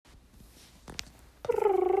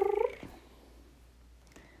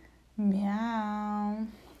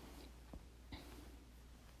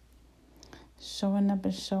Showing up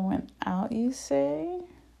and showing out, you say?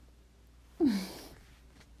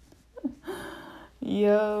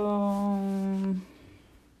 Yo,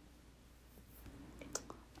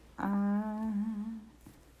 I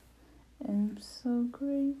am so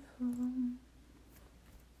grateful.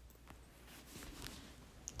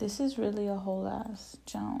 This is really a whole ass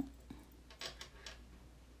jump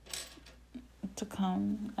to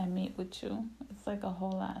come and meet with you. It's like a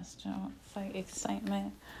whole ass jump. It's like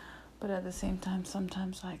excitement, but at the same time,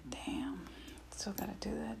 sometimes like, damn, still gotta do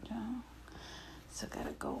that jump. Still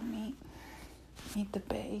gotta go meet the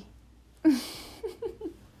bae.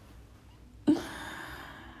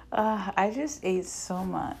 I just ate so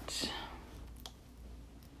much.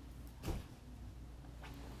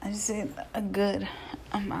 I just ate a good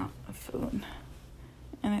amount of food.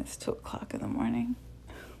 And it's 2:00 in the morning.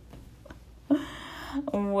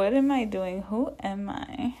 What am I doing? Who am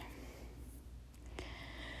I?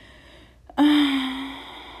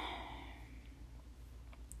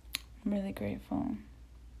 I'm really grateful. I'm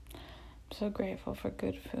so grateful for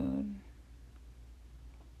good food.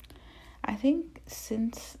 I think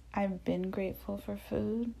since I've been grateful for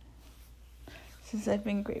food, since I've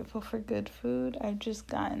been grateful for good food, I've just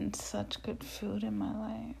gotten such good food in my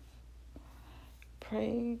life.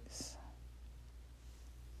 Praise.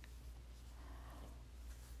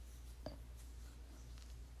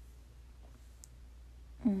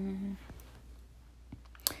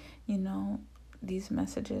 You know, these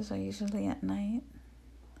messages are usually at night.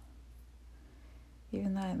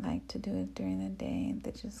 Even though I like to do it during the day,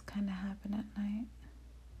 they just kind of happen at night.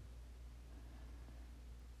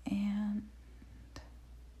 And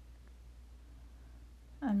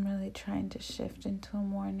I'm really trying to shift into a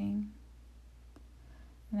morning.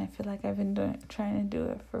 And I feel like I've been trying to do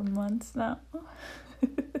it for months now.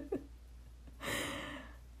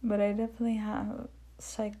 But I definitely have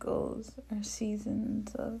cycles or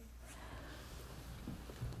seasons of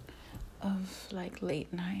like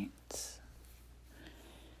late nights.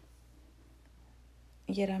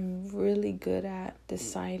 Yet I'm really good at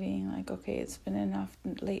deciding, like, okay, it's been enough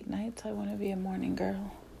late nights. I want to be a morning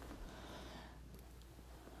girl.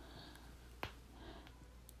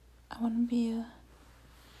 I want to be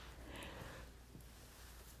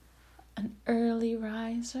an early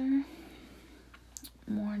riser,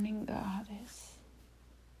 morning goddess.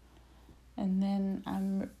 And then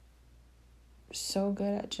I'm so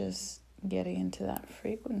good at just getting into that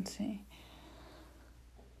frequency.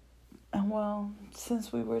 And well,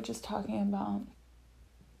 since we were just talking about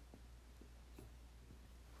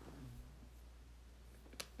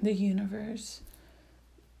the universe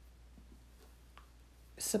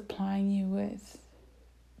supplying you with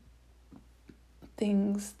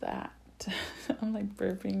things that I'm like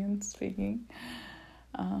burping and speaking,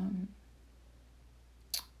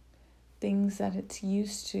 things that it's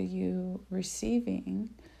used to you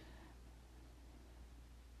receiving.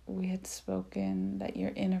 We had spoken that you're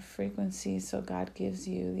in a frequency, so God gives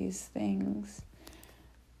you these things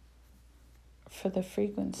for the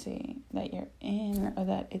frequency that you're in, or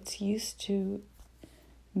that it's used to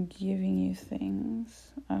giving you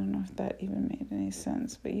things. I don't know if that even made any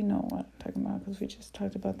sense, but you know what I'm talking about, because we just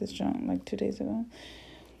talked about this junk like 2 days ago.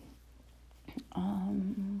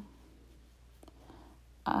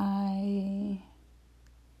 I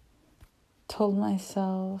told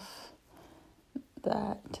myself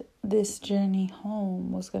that this journey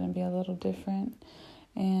home was going to be a little different,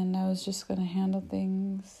 and I was just going to handle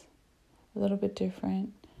things a little bit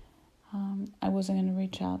different. I wasn't going to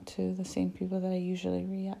reach out to the same people that I usually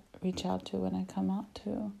reach out to when I come out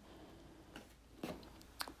to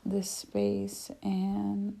this space,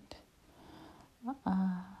 and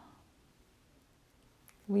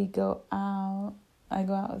I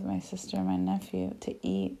go out with my sister and my nephew to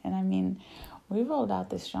eat, and I mean, we rolled out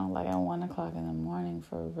this junk like at 1:00 in the morning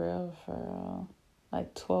for real,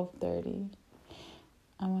 like 12:30.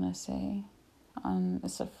 I want to say,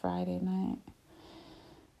 it's a Friday night,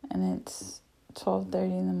 and it's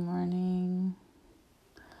 12:30 in the morning.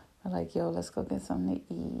 We're like, yo, let's go get something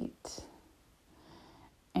to eat,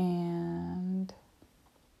 and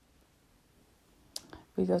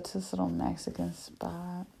we go to this little Mexican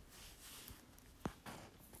spot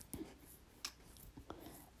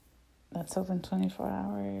that's open 24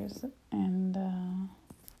 hours, and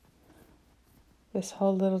this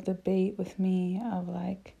whole little debate with me of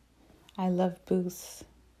like, I love booths.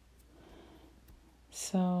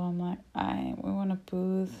 So I'm like, we want a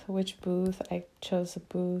booth. Which booth? I chose a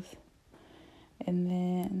booth. And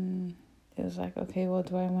then it was like, okay, well,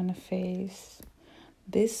 do I want to face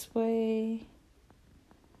this way?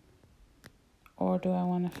 Or do I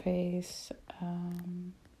want to face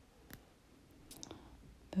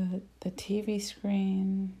the TV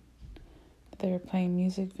screen. They were playing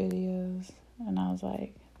music videos, and I was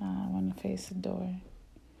like, nah, I want to face the door.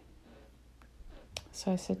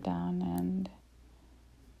 So I sit down, and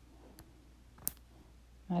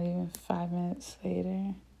not even 5 minutes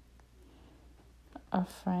later,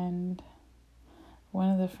 one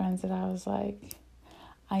of the friends that I was like,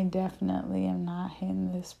 I definitely am not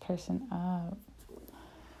hitting this person up.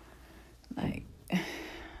 Like,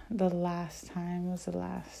 the last time was the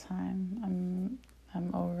last time.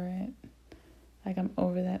 I'm over it. Like, I'm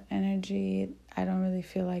over that energy. I don't really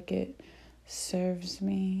feel like it serves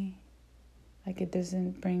me. Like, it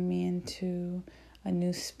doesn't bring me into a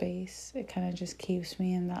new space. It kind of just keeps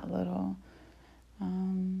me in that little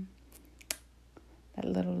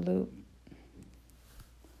loop.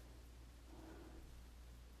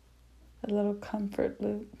 A little comfort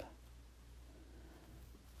loop.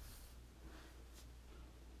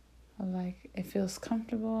 Like, it feels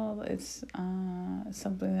comfortable. It's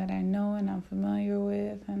something that I know and I'm familiar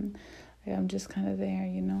with, and like, I'm just kind of there,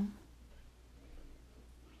 you know.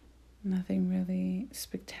 Nothing really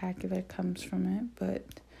spectacular comes from it,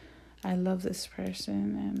 but I love this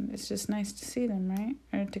person, and it's just nice to see them, right?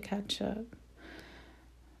 Or to catch up.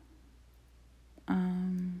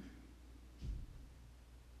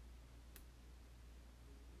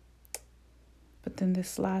 But then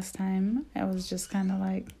this last time, I was just kind of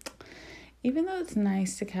like, even though it's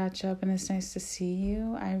nice to catch up and it's nice to see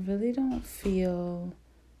you, I really don't feel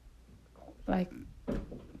like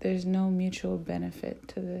there's no mutual benefit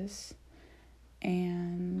to this.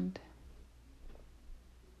 And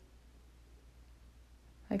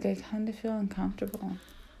like, I kind of feel uncomfortable.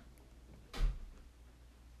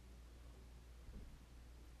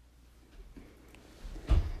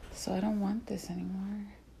 So I don't want this anymore.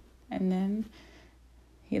 And then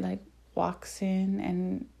he like walks in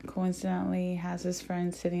and coincidentally has his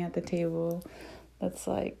friend sitting at the table that's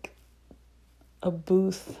like a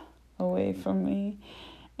booth away from me,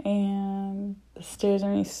 and stares at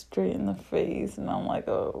me straight in the face, and I'm like,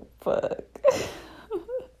 oh fuck.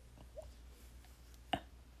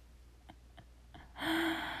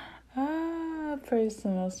 Praise the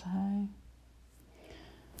Most High.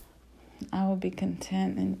 I will be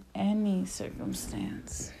content in any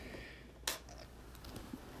circumstance.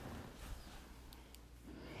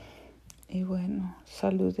 Y bueno,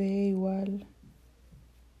 saludé igual.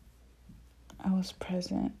 I was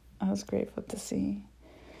present. I was grateful to see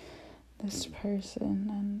this person,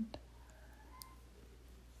 and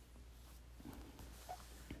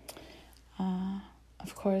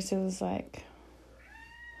of course it was like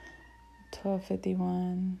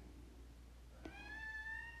 12:51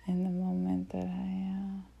 in the moment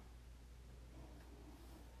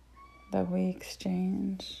that we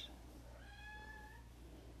exchanged.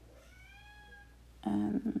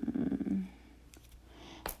 And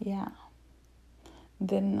yeah,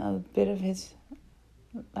 then a bit of his,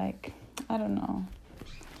 like, I don't know,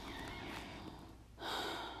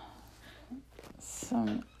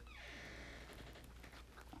 some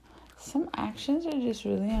actions are just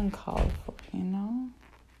really uncalled for, you know?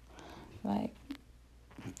 Like,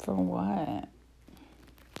 for what?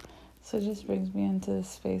 So it just brings me into the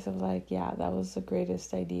space of like, yeah, that was the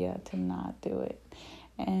greatest idea to not do it.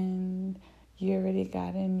 And you already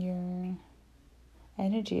got in your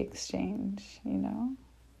energy exchange, you know?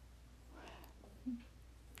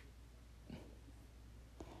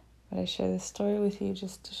 But I share this story with you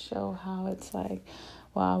just to show how it's like,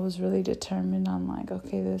 well, I was really determined on like,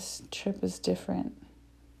 okay, this trip is different.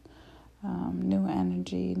 New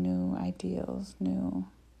energy, new ideals, new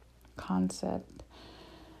concept.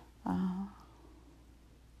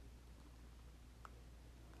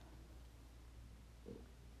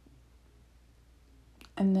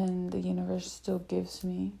 And then the universe still gives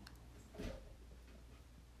me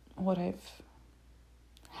what I've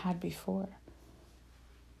had before.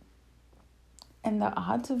 And the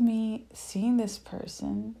odds of me seeing this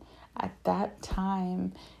person at that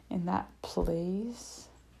time in that place,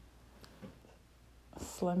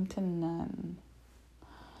 slim to none.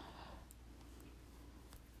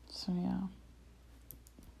 So yeah.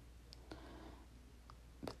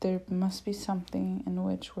 But there must be something in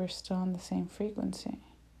which we're still on the same frequency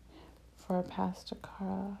for our paths to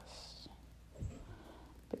cross.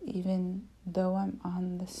 But even though I'm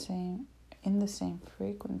in the same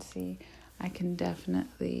frequency, I can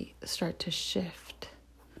definitely start to shift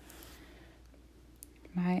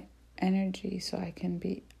my energy so I can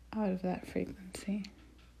be out of that frequency.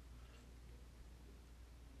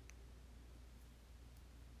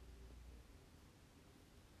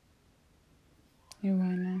 Y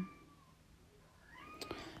bueno,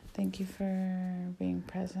 Thank you for being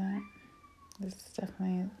present. This is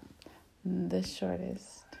definitely the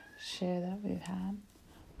shortest share that we've had.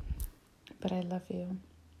 But I love you.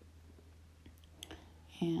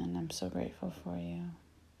 And I'm so grateful for you.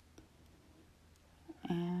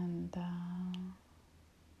 And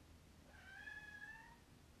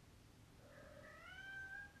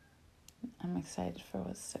I'm excited for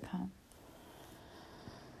what's to come.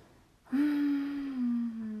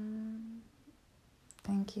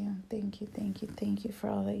 Thank you, thank you, thank you, thank you for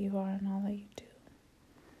all that you are and all that you do.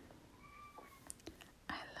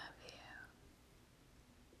 I love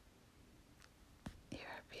you.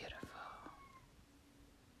 You're beautiful.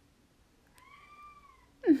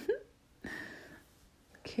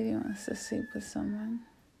 Kitty wants to sleep with someone.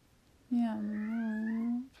 Yeah.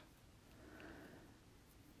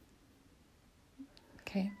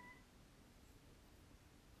 Okay.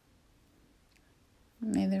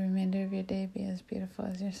 May the remainder of your day be as beautiful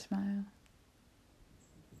as your smile.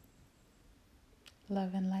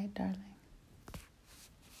 Love and light, darling.